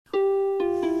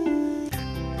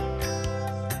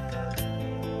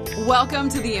Welcome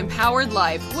to The Empowered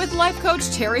Life with Life Coach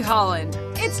Terry Holland.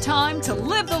 It's time to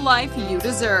live the life you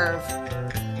deserve.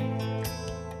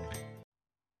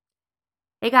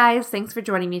 Hey guys, thanks for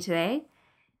joining me today.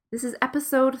 This is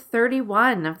episode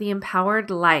 31 of The Empowered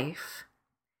Life.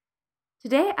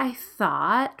 Today I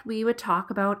thought we would talk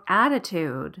about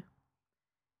attitude.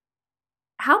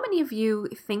 How many of you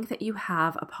think that you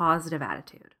have a positive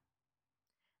attitude?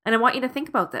 And I want you to think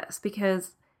about this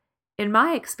because in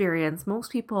my experience,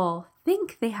 most people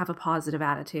think they have a positive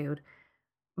attitude,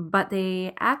 but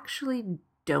they actually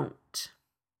don't.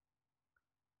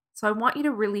 So I want you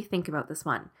to really think about this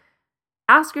one.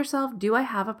 Ask yourself, do I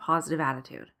have a positive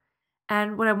attitude?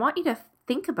 And what I want you to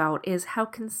think about is how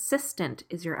consistent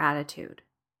is your attitude?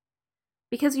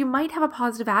 Because you might have a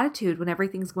positive attitude when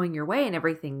everything's going your way and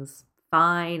everything's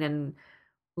fine and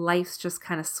life's just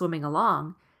kind of swimming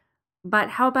along.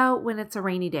 But how about when it's a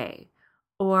rainy day?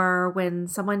 Or when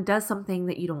someone does something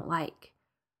that you don't like?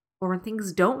 Or when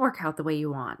things don't work out the way you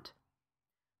want?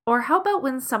 Or how about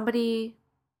when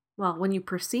when you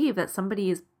perceive that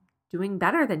somebody is doing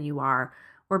better than you are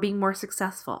or being more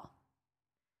successful?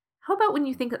 How about when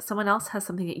you think that someone else has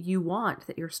something that you want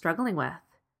that you're struggling with?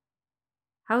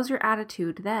 How's your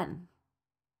attitude then?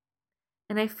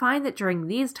 And I find that during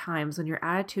these times when your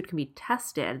attitude can be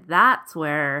tested, that's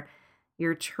where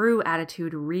your true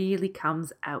attitude really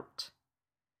comes out.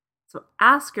 So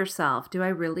ask yourself, do I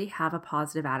really have a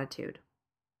positive attitude?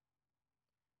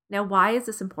 Now, why is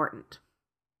this important?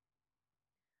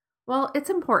 Well, it's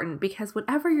important because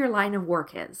whatever your line of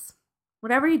work is,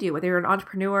 whatever you do, whether you're an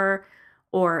entrepreneur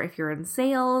or if you're in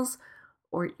sales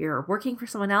or you're working for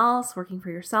someone else, working for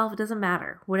yourself, it doesn't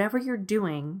matter. Whatever you're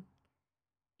doing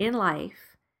in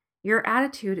life, your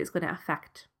attitude is going to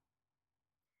affect.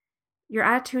 Your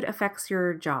attitude affects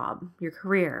your job, your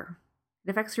career.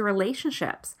 It affects your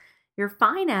relationships, your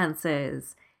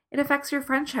finances. It affects your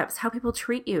friendships, how people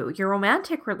treat you, your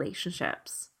romantic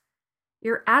relationships.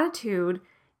 Your attitude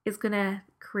is going to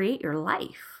create your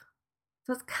life.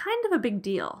 So it's kind of a big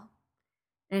deal.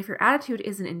 And if your attitude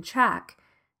isn't in check,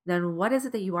 then what is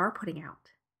it that you are putting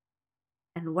out?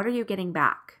 And what are you getting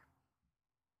back?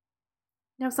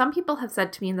 Now, some people have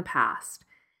said to me in the past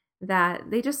that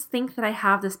they just think that I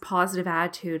have this positive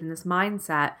attitude and this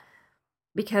mindset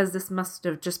because this must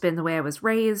have just been the way I was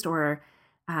raised or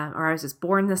I was just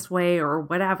born this way or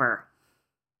whatever.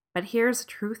 But here's the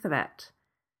truth of it.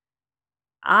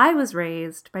 I was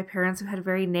raised by parents who had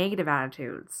very negative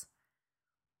attitudes.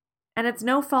 And it's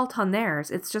no fault on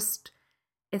theirs. It's just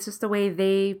the way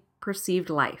they perceived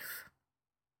life.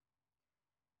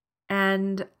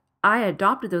 And I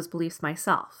adopted those beliefs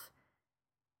myself.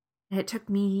 And it took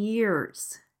me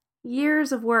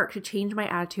years of work to change my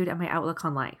attitude and my outlook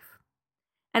on life.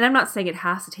 And I'm not saying it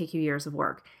has to take you years of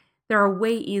work. There are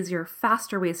way easier,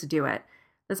 faster ways to do it.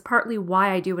 That's partly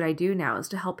why I do what I do now, is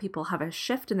to help people have a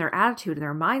shift in their attitude and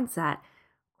their mindset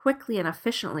quickly and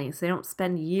efficiently so they don't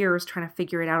spend years trying to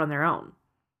figure it out on their own.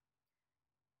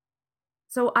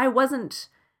 So I wasn't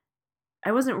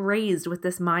raised with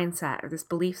this mindset or this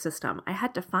belief system. I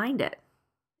had to find it.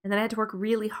 And then I had to work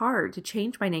really hard to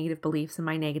change my negative beliefs and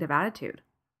my negative attitude.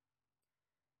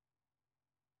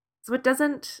 So it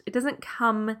doesn't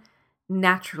come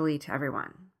naturally to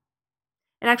everyone.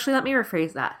 And actually, let me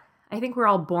rephrase that. I think we're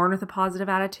all born with a positive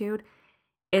attitude.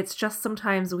 It's just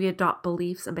sometimes we adopt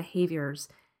beliefs and behaviors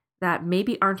that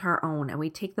maybe aren't our own, and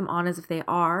we take them on as if they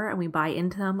are, and we buy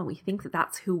into them, and we think that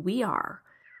that's who we are.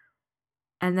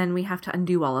 And then we have to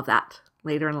undo all of that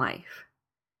later in life.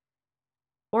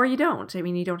 Or you don't. I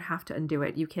mean, you don't have to undo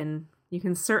it. You can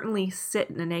certainly sit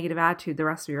in a negative attitude the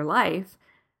rest of your life,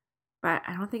 but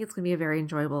I don't think it's going to be a very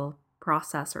enjoyable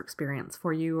process or experience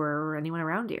for you or anyone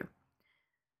around you.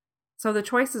 So the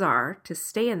choices are to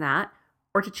stay in that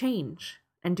or to change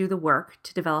and do the work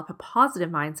to develop a positive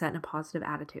mindset and a positive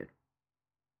attitude.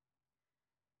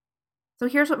 So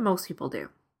here's what most people do.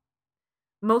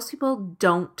 Most people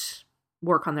don't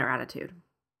work on their attitude.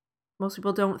 Most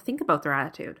people don't think about their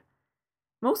attitude.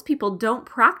 Most people don't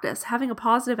practice having a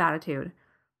positive attitude.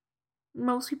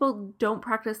 Most people don't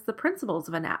practice the principles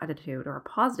of an attitude or a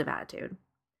positive attitude.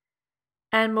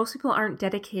 And most people aren't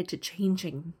dedicated to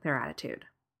changing their attitude.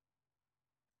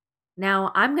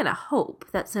 Now, I'm going to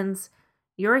hope that since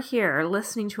you're here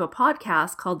listening to a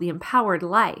podcast called The Empowered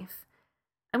Life,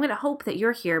 I'm going to hope that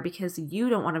you're here because you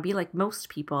don't want to be like most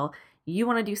people. You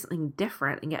want to do something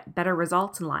different and get better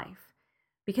results in life.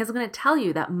 Because I'm going to tell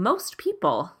you that most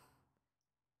people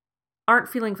aren't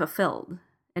feeling fulfilled.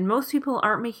 And most people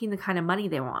aren't making the kind of money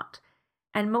they want.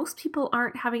 And most people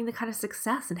aren't having the kind of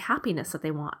success and happiness that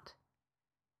they want.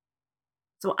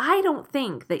 So I don't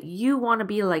think that you want to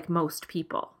be like most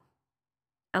people.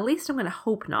 At least I'm going to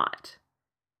hope not.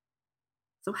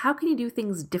 So how can you do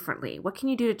things differently? What can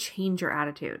you do to change your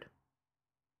attitude?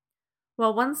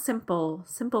 Well, one simple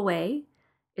way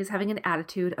is having an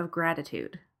attitude of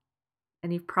gratitude.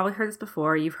 And you've probably heard this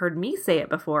before. You've heard me say it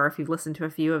before if you've listened to a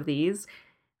few of these.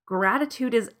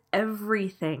 Gratitude is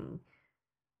everything.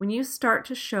 When you start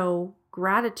to show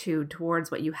gratitude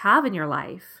towards what you have in your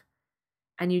life,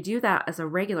 and you do that as a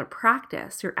regular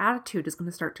practice, your attitude is going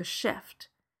to start to shift.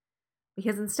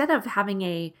 Because instead of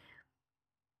having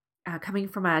coming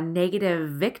from a negative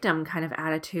victim kind of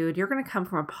attitude, you're going to come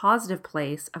from a positive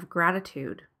place of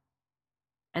gratitude.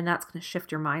 And that's going to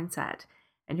shift your mindset.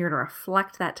 And you're going to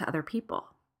reflect that to other people.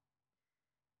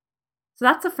 So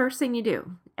that's the first thing you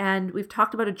do. And we've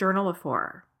talked about a journal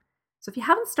before. So if you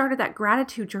haven't started that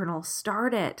gratitude journal,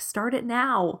 start it. Start it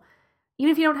now.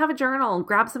 Even if you don't have a journal,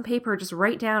 grab some paper, just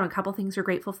write down a couple things you're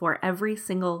grateful for every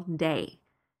single day.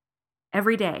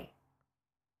 Every day.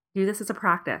 Do this as a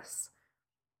practice.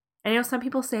 And some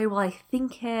people say, well, I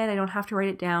think it, I don't have to write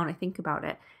it down, I think about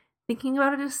it. Thinking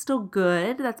about it is still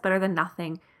good, that's better than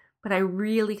nothing. But I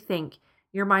really think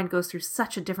your mind goes through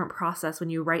such a different process when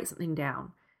you write something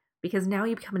down. Because now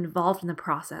you become involved in the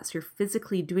process. You're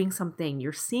physically doing something.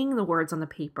 You're seeing the words on the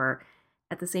paper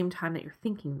at the same time that you're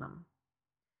thinking them.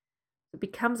 It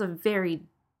becomes a very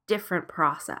different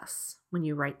process when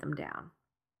you write them down.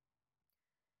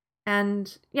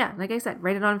 And yeah, like I said,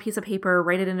 write it on a piece of paper,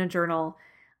 write it in a journal.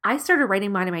 I started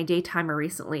writing mine in my day timer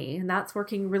recently, and that's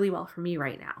working really well for me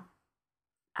right now.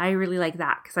 I really like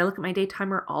that because I look at my day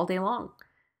timer all day long.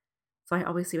 So I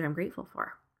always see what I'm grateful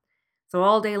for. So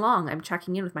all day long, I'm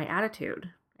checking in with my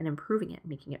attitude and improving it,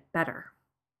 making it better.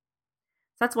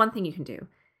 So that's one thing you can do.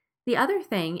 The other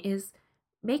thing is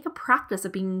make a practice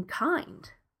of being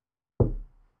kind.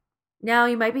 Now,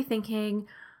 you might be thinking,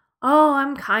 oh,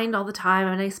 I'm kind all the time.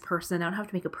 I'm a nice person. I don't have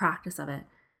to make a practice of it.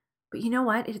 But you know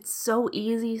what? It's so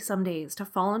easy some days to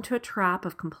fall into a trap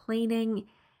of complaining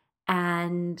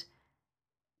and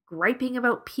griping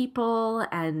about people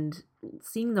and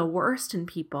seeing the worst in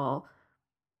people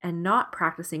and not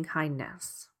practicing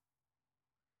kindness.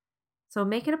 So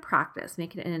make it a practice.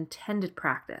 Make it an intended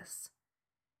practice.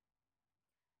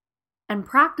 And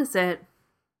practice it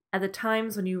at the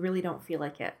times when you really don't feel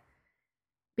like it.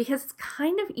 Because it's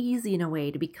kind of easy in a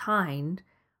way to be kind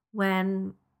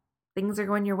when things are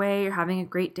going your way, you're having a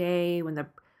great day, when the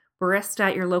barista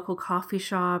at your local coffee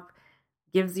shop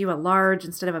gives you a large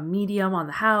instead of a medium on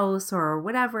the house or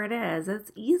whatever it is.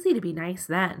 It's easy to be nice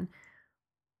then.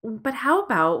 But how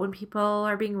about when people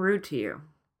are being rude to you?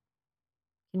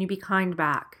 Can you be kind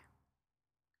back?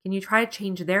 Can you try to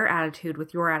change their attitude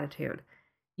with your attitude?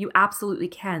 You absolutely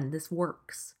can. This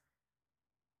works.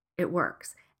 It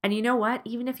works. And you know what?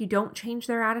 Even if you don't change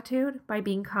their attitude by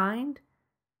being kind,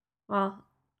 well,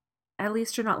 at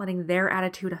least you're not letting their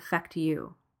attitude affect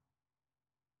you.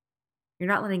 You're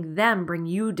not letting them bring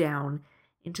you down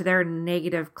into their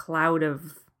negative cloud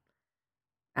of,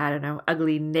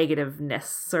 ugly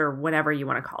negativeness or whatever you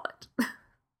want to call it.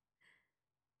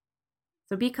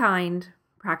 So be kind,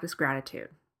 practice gratitude.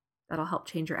 That'll help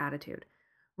change your attitude.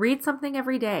 Read something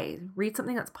every day. Read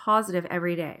something that's positive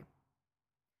every day.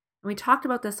 And we talked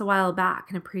about this a while back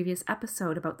in a previous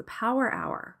episode about the power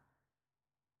hour.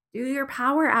 Do your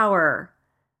power hour.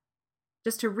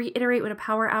 Just to reiterate what a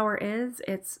power hour is,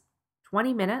 it's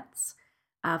 20 minutes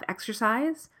of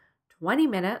exercise, 20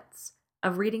 minutes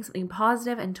of reading something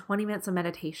positive, and 20 minutes of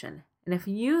meditation. And if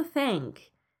you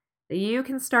think that you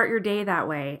can start your day that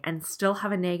way and still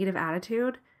have a negative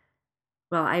attitude,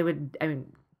 well, I would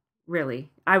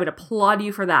applaud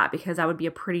you for that, because that would be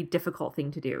a pretty difficult thing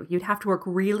to do. You'd have to work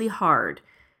really hard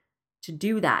to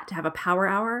do that, to have a power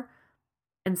hour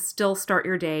and still start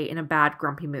your day in a bad,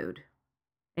 grumpy mood.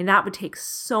 And that would take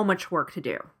so much work to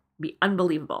do. It'd be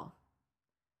unbelievable.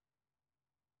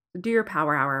 Do your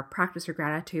power hour, practice your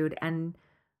gratitude, and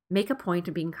make a point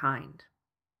of being kind.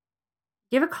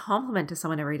 Give a compliment to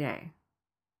someone every day.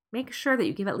 Make sure that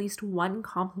you give at least one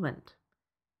compliment.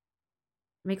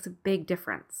 It makes a big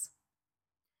difference.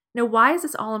 Now, why is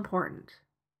this all important?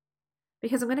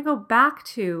 Because I'm going to go back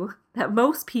to that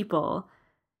most people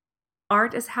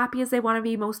aren't as happy as they want to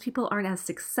be. Most people aren't as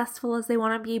successful as they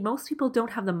want to be. Most people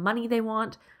don't have the money they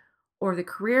want or the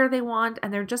career they want,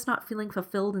 and they're just not feeling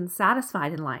fulfilled and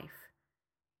satisfied in life.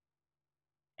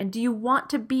 And do you want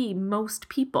to be most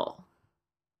people?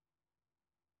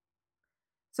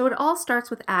 So it all starts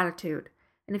with attitude.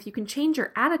 And if you can change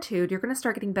your attitude, you're going to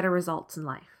start getting better results in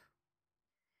life.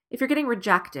 If you're getting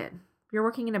rejected, if you're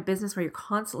working in a business where you're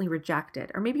constantly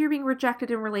rejected, or maybe you're being rejected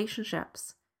in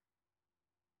relationships,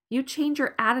 you change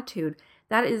your attitude.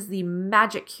 That is the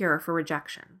magic cure for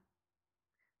rejection.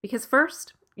 Because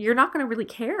first, you're not going to really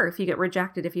care if you get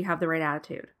rejected if you have the right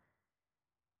attitude.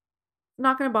 It's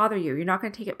not going to bother you. You're not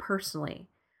going to take it personally.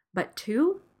 But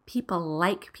two, people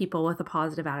like people with a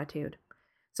positive attitude.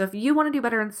 So if you want to do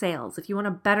better in sales, if you want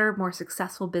a better, more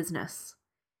successful business,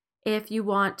 if you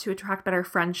want to attract better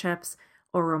friendships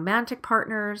or romantic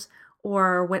partners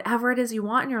or whatever it is you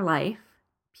want in your life,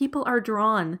 people are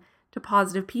drawn to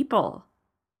positive people.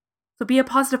 So be a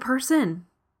positive person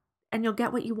and you'll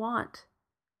get what you want.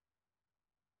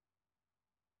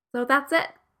 So that's it.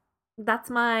 That's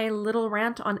my little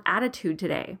rant on attitude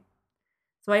today.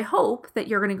 So I hope that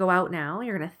you're going to go out now,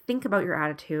 you're going to think about your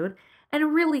attitude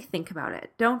and really think about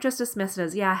it. Don't just dismiss it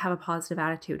as, yeah, I have a positive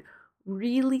attitude.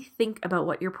 Really think about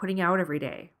what you're putting out every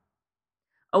day.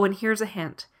 Oh, and here's a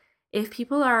hint. If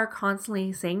people are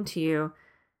constantly saying to you,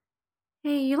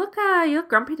 hey, you look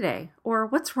grumpy today, or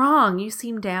what's wrong? You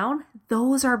seem down.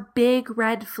 Those are big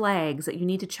red flags that you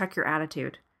need to check your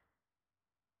attitude.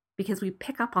 Because we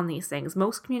pick up on these things.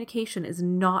 Most communication is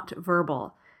not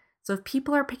verbal. So if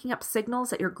people are picking up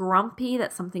signals that you're grumpy,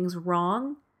 that something's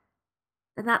wrong,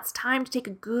 then that's time to take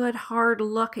a good hard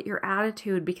look at your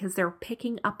attitude because they're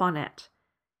picking up on it.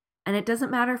 And it doesn't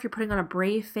matter if you're putting on a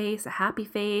brave face, a happy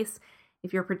face,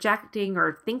 if you're projecting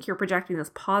or think you're projecting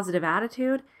this positive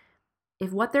attitude.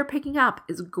 If what they're picking up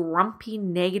is grumpy,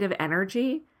 negative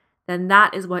energy, then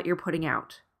that is what you're putting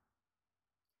out.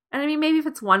 And I mean, maybe if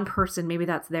it's one person, maybe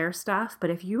that's their stuff. But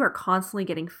if you are constantly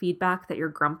getting feedback that you're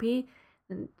grumpy,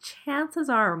 then chances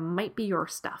are it might be your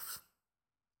stuff.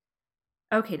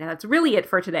 Okay, now that's really it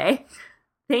for today.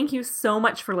 Thank you so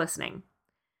much for listening.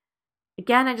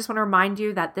 Again, I just want to remind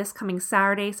you that this coming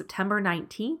Saturday, September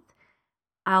 19th,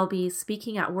 I'll be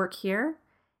speaking at Work Here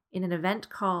in an event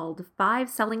called 5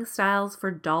 Selling Styles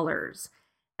for Dollars.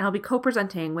 And I'll be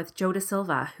co-presenting with Joe Da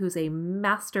Silva, who's a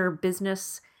master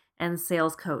business and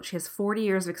sales coach. He has 40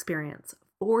 years of experience.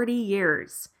 40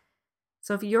 years.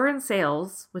 So if you're in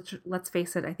sales, which let's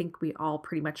face it, I think we all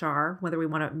pretty much are, whether we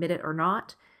want to admit it or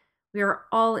not, we are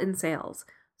all in sales.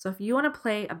 So if you want to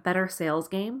play a better sales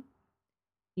game,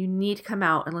 you need to come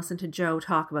out and listen to Joe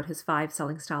talk about his 5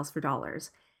 selling styles for dollars.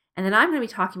 And then I'm going to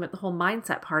be talking about the whole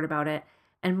mindset part about it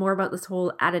and more about this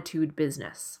whole attitude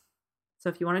business. So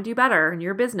if you want to do better in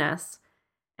your business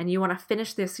and you want to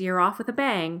finish this year off with a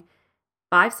bang,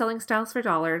 5 selling styles for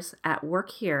dollars at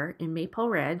Work Here in Maple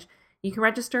Ridge, you can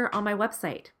register on my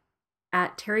website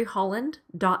at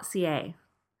terryholland.ca.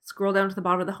 Scroll down to the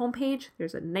bottom of the homepage.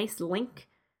 There's a nice link.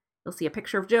 You'll see a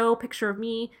picture of Joe, picture of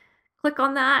me. Click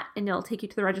on that and it'll take you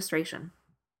to the registration.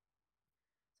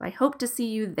 So I hope to see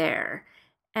you there.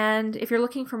 And if you're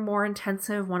looking for more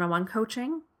intensive one-on-one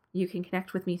coaching, you can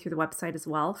connect with me through the website as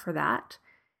well for that.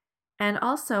 And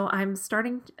also, I'm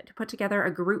starting to put together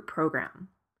a group program.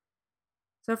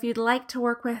 So if you'd like to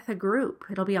work with a group,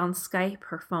 it'll be on Skype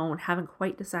or phone. Haven't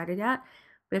quite decided yet.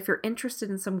 But if you're interested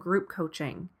in some group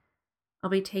coaching, I'll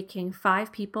be taking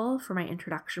 5 people for my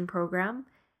introduction program.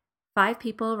 5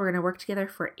 people, we're going to work together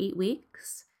for 8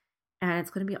 weeks. And it's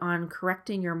going to be on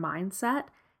correcting your mindset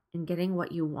and getting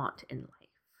what you want in life.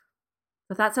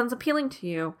 So if that sounds appealing to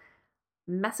you,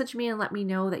 message me and let me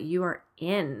know that you are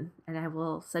in, and I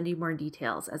will send you more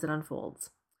details as it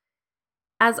unfolds.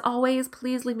 As always,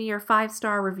 please leave me your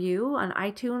 5-star review on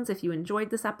iTunes if you enjoyed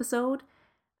this episode.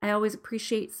 I always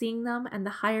appreciate seeing them, and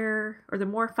the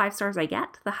more 5 stars I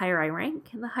get, the higher I rank,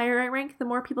 and the higher I rank, the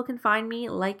more people can find me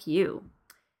like you.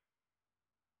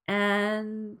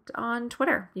 And on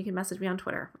Twitter, you can message me on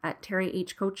Twitter at Terry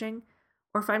H Coaching,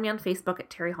 or find me on Facebook at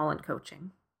Terry Holland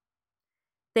Coaching.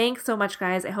 Thanks so much,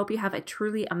 guys. I hope you have a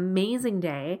truly amazing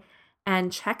day,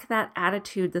 and check that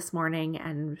attitude this morning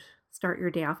and start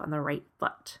your day off on the right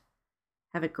foot.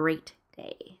 Have a great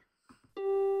day.